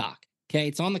Peacock. Okay,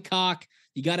 it's on the cock.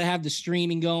 You got to have the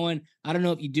streaming going. I don't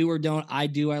know if you do or don't. I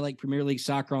do. I like Premier League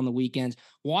soccer on the weekends.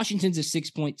 Washington's a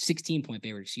 16-point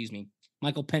favorite,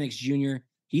 Michael Penix Jr.,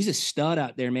 he's a stud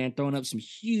out there, man, throwing up some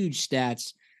huge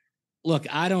stats. Look,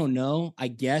 I don't know. I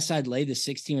guess I'd lay the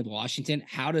 16 with Washington.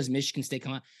 How does Michigan State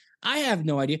come out? I have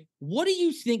no idea. What do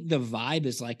you think the vibe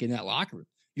is like in that locker room?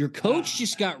 Your coach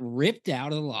just got ripped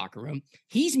out of the locker room.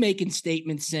 He's making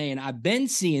statements saying, I've been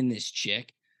seeing this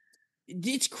chick.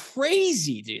 It's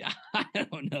crazy, dude. I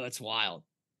don't know. It's wild.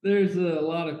 There's a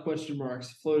lot of question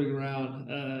marks floating around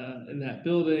in that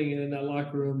building and in that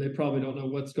locker room. They probably don't know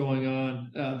what's going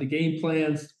on. The game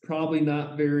plan's probably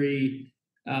not very,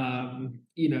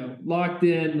 locked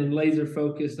in and laser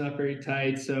focused, not very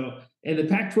tight. So, and the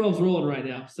Pac-12's rolling right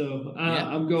now. So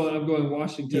I'm going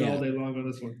Washington all day long on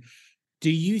this one. Do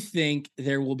you think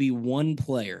there will be one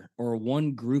player or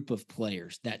one group of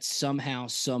players that somehow,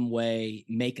 some way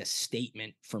make a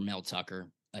statement for Mel Tucker?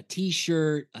 A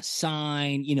T-shirt, a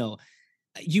sign,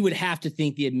 you would have to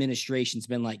think the administration's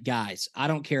been like, guys, I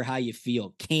don't care how you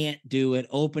feel. Can't do it.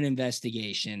 Open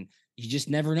investigation. You just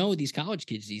never know with these college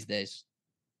kids these days.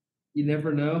 You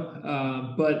never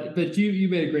know. But you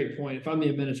made a great point. If I'm the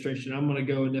administration, I'm going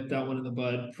to go and nip that one in the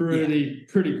bud pretty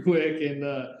quick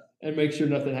and make sure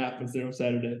nothing happens there on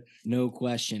Saturday. No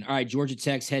question. All right, Georgia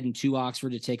Tech's heading to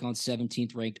Oxford to take on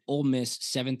 17th ranked Ole Miss,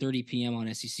 7:30 p.m.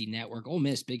 on SEC Network. Ole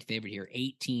Miss, big favorite here,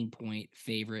 18-point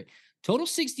favorite. Total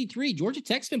 63. Georgia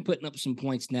Tech's been putting up some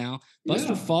points now.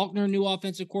 Buster Faulkner, new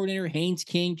offensive coordinator. Haynes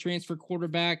King, transfer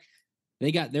quarterback.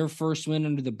 They got their first win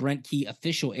under the Brent Key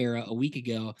official era a week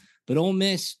ago. But Ole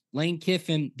Miss, Lane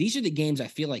Kiffin, these are the games I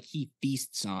feel like he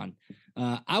feasts on.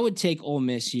 I would take Ole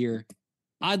Miss here.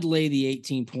 I'd lay the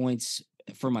 18 points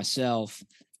for myself.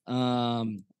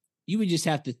 You would just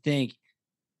have to think.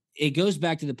 It goes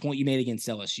back to the point you made against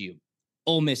LSU.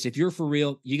 Ole Miss, if you're for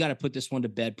real, you got to put this one to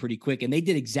bed pretty quick. And they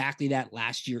did exactly that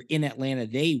last year in Atlanta.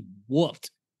 They whooped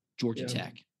Georgia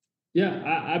Tech. Yeah,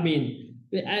 I mean,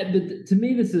 to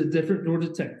me, this is a different Georgia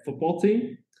Tech football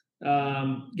team.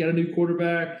 Got a new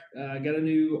quarterback, got a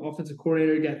new offensive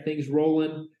coordinator, got things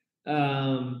rolling.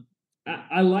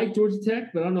 I like Georgia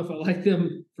Tech, but I don't know if I like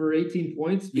them for 18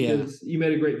 points because you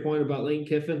made a great point about Lane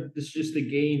Kiffin. This is just the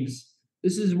games.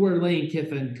 This is where Lane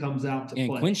Kiffin comes out to play.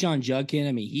 And Quinshon Judkins,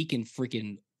 I mean, he can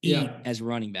freaking eat as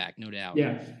running back, no doubt.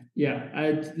 Yeah.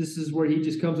 This is where he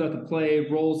just comes out to play,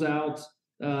 rolls out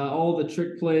all the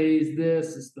trick plays.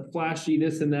 This is the flashy,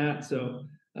 this and that. So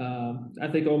I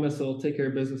think Ole Miss will take care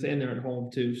of business, and they're at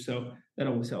home too. So that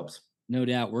always helps. No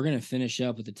doubt. We're going to finish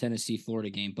up with the Tennessee-Florida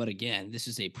game. But again, this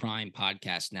is a prime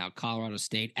podcast now. Colorado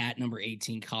State at number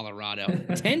 18, Colorado.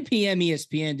 10 p.m.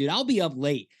 ESPN, dude. I'll be up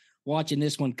late watching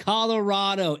this one.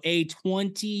 Colorado, a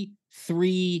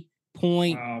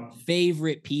 23-point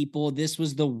favorite, people. This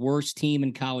was the worst team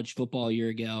in college football a year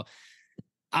ago.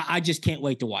 I just can't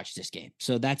wait to watch this game.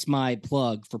 So that's my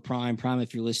plug for Prime. Prime,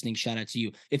 if you're listening, shout out to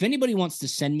you. If anybody wants to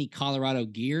send me Colorado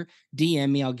gear,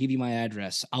 DM me. I'll give you my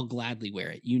address. I'll gladly wear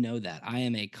it. You know that. I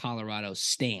am a Colorado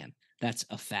stan. That's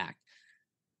a fact.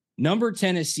 Number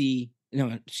 11,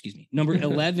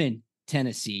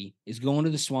 Tennessee is going to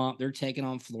the Swamp. They're taking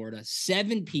on Florida.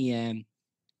 7 p.m.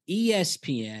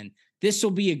 ESPN. This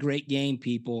will be a great game,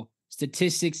 people.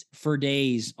 Statistics for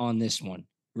days on this one.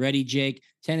 Ready, Jake?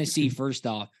 Tennessee, first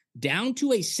off, down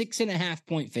to a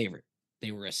 6.5-point favorite.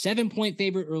 They were a 7-point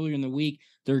favorite earlier in the week.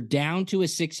 They're down to a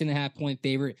 6.5-point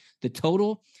favorite. The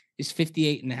total is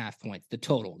 58.5 points. The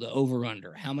total, the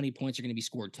over-under. How many points are going to be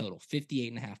scored total?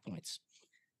 58.5 points.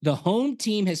 The home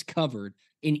team has covered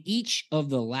in each of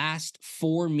the last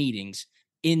 4 meetings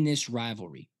in this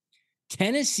rivalry.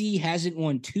 Tennessee hasn't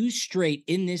won 2 straight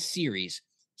in this series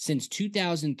since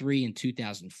 2003 and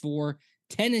 2004.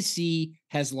 Tennessee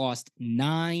has lost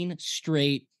 9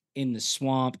 straight in the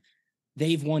Swamp.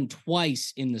 They've won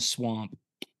twice in the Swamp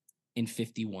in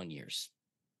 51 years.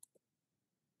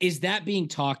 Is that being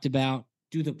talked about?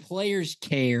 Do the players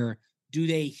care? Do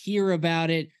they hear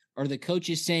about it? Are the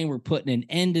coaches saying we're putting an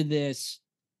end to this?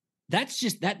 That's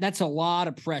just that's a lot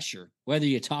of pressure, whether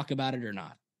you talk about it or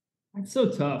not. It's so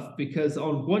tough because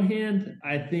on one hand,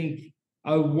 I think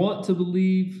I want to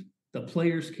believe the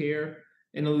players care.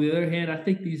 And on the other hand, I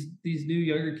think these new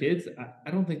younger kids,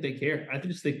 I don't think they care. I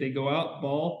just think they go out,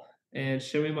 ball, and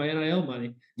show me my NIL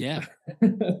money. Yeah,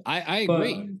 I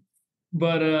agree.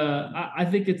 But I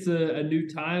think it's a new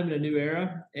time and a new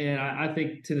era. And I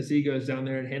think Tennessee goes down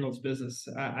there and handles business.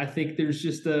 I think there's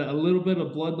just a little bit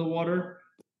of blood in the water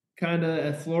kind of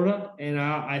at Florida. And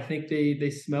I think they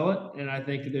smell it. And I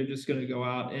think they're just going to go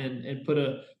out and put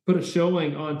a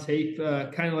showing on tape,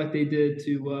 kind of like they did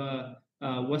to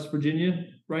West Virginia,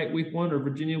 right? Week 1 or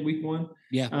Virginia week 1.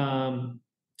 Yeah.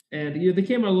 And they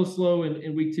came out a little slow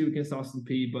in week 2 against Austin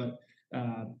Peay, but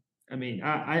I mean,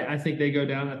 I think they go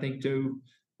down. I think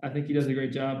he does a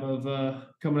great job of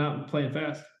coming out and playing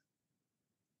fast.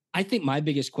 I think my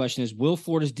biggest question is, will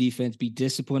Florida's defense be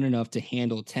disciplined enough to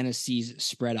handle Tennessee's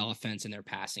spread offense and their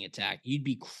passing attack? You'd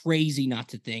be crazy not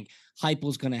to think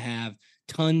Heupel's going to have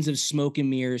tons of smoke and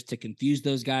mirrors to confuse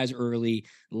those guys early,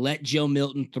 let Joe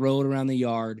Milton throw it around the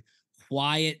yard,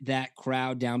 quiet that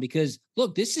crowd down. Because,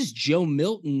 look, this is Joe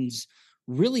Milton's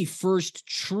really first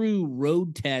true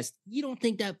road test. You don't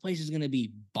think that place is going to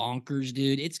be bonkers,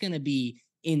 dude. It's going to be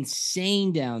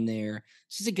insane down there.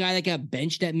 This is a guy that got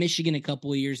benched at Michigan a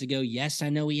couple of years ago. Yes, I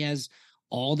know he has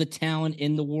all the talent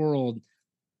in the world.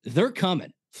 They're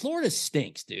coming. Florida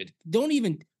stinks, dude. Don't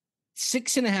even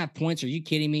 6.5 points. Are you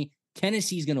kidding me?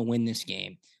 Tennessee's going to win this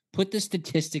game. Put the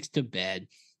statistics to bed.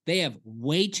 They have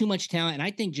way too much talent. And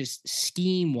I think just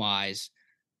scheme-wise,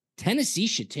 Tennessee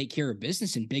should take care of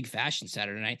business in big fashion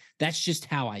Saturday night. That's just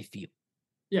how I feel.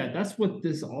 Yeah, that's what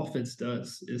this offense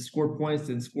does, is score points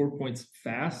and score points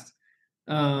fast.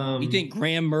 You think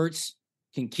Graham Mertz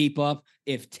can keep up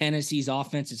if Tennessee's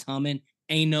offense is humming?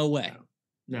 Ain't no way.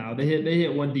 No, they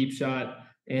hit one deep shot,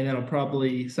 and that'll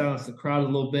probably silence the crowd a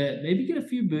little bit. Maybe get a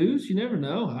few boos. You never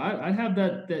know. I'd have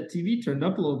that TV turned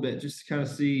up a little bit just to kind of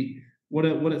see what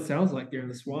it sounds like there in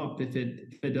the Swamp if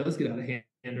it does get out of hand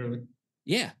early.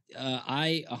 Yeah,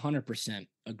 I 100%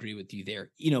 agree with you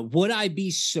there. Would I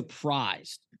be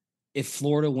surprised if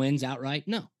Florida wins outright?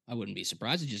 No, I wouldn't be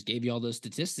surprised. I just gave you all those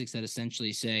statistics that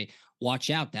essentially say,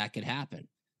 watch out, that could happen.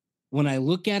 When I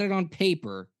look at it on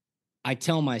paper, I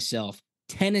tell myself,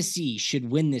 Tennessee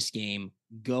should win this game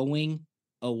going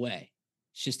away.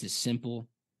 It's just as simple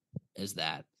as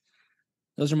that.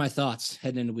 Those are my thoughts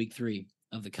heading into week 3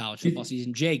 of the college football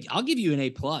season. Jake, I'll give you an A+,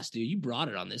 dude. You brought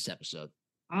it on this episode.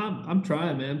 I'm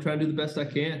trying, man. I'm trying to do the best I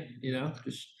can.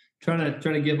 Just trying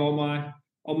to give all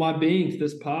my being to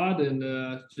this pod,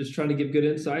 and just trying to give good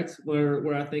insights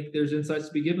where I think there's insights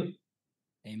to be given.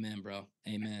 Amen, bro.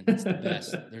 Amen. It's the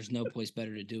best. There's no place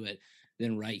better to do it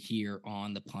than right here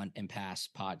on the Punt and Pass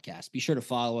podcast. Be sure to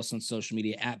follow us on social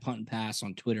media at Punt and Pass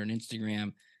on Twitter and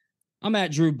Instagram. I'm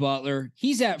at Drew Butler.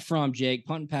 He's at From Jake,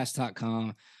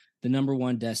 puntandpass.com, the number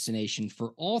one destination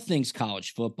for all things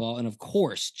college football. And of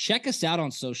course, check us out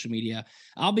on social media.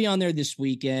 I'll be on there this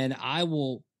weekend. I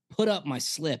will put up my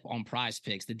slip on Prize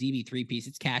Picks, the DB3 piece.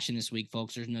 It's cashing this week,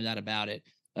 folks. There's no doubt about it.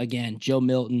 Again, Joe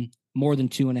Milton, more than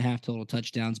 2.5 total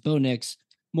touchdowns. Bo Nix,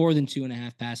 more than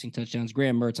 2.5 passing touchdowns.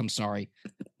 Graham Mertz,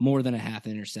 more than a half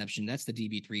interception. That's the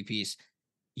DB3 piece.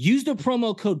 Use the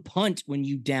promo code PUNT when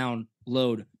you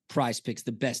download Prize Picks,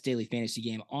 the best daily fantasy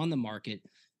game on the market.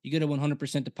 You get a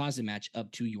 100% deposit match up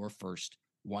to your first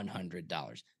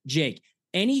 $100. Jake,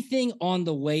 anything on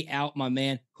the way out, my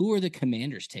man? Who are the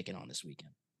Commanders taking on this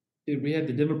weekend? Dude, we have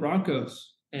the Denver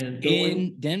Broncos and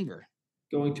in Denver.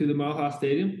 Going to the Mile High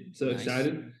Stadium. So Nice.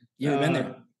 Excited. You ever been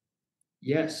there?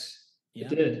 Yes, Yeah. I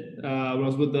did. When I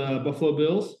was with the Buffalo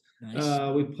Bills,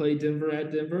 Nice. we played Denver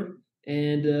at Denver,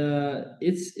 and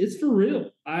it's for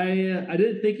real. I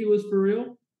didn't think it was for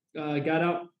real. Got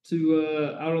out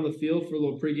on the field for a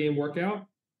little pregame workout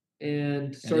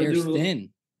and started doing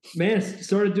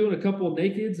a couple of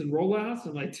nakeds and rollouts.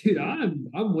 I'm like, dude,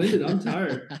 I'm winded. I'm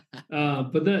tired.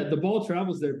 But the ball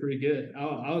travels there pretty good.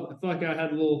 I feel like I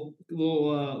had a little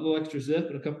extra zip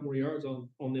and a couple more yards on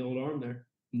the old arm there.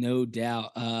 No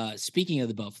doubt. Speaking of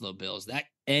the Buffalo Bills, that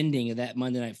ending of that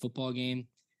Monday Night Football game,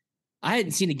 I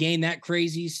hadn't seen a game that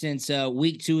crazy since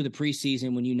week 2 of the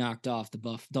preseason when you knocked off the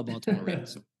Baltimore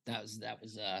Ravens. That was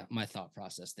my thought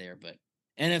process there. But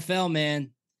NFL, man,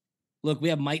 look, we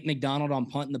have Mike McDonald on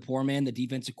Punt and the Poor Man, the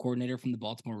defensive coordinator from the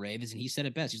Baltimore Ravens, and he said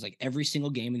it best. He's like, every single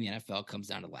game in the NFL comes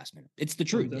down to the last minute. It's the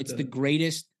truth. It's the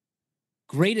greatest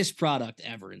product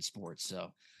ever in sports.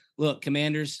 So, look,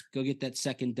 Commanders, go get that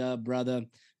second dub, brother.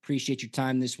 Appreciate your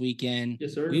time this weekend.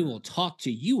 Yes, sir. We will talk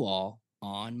to you all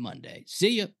on Monday.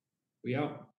 See ya. We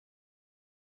out.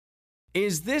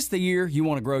 Is this the year you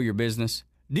want to grow your business?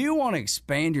 Do you want to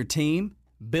expand your team?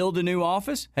 Build a new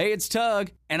office? Hey, it's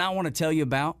Tug, and I want to tell you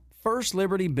about First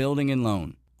Liberty Building and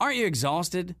Loan. Aren't you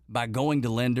exhausted by going to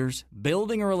lenders,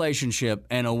 building a relationship,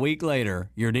 and a week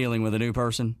later, you're dealing with a new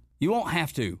person? You won't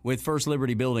have to with First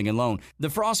Liberty Building and Loan. The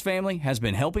Frost family has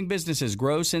been helping businesses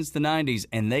grow since the 90s,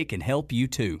 and they can help you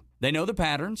too. They know the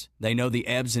patterns, they know the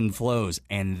ebbs and flows,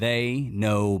 and they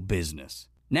know business.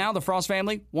 Now the Frost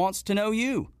family wants to know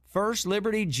you.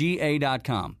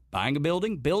 FirstLibertyGA.com. Buying a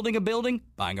building, building a building,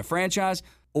 buying a franchise,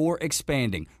 or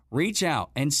expanding. Reach out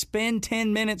and spend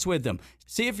 10 minutes with them.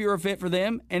 See if you're a fit for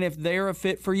them and if they're a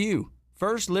fit for you.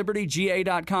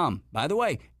 FirstLibertyGA.com. By the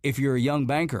way, if you're a young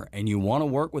banker and you want to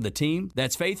work with a team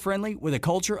that's faith-friendly with a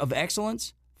culture of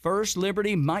excellence, First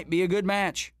Liberty might be a good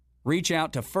match. Reach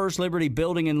out to First Liberty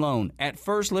Building and Loan at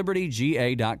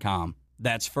FirstLibertyGA.com.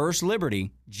 That's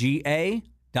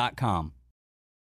FirstLibertyGA.com.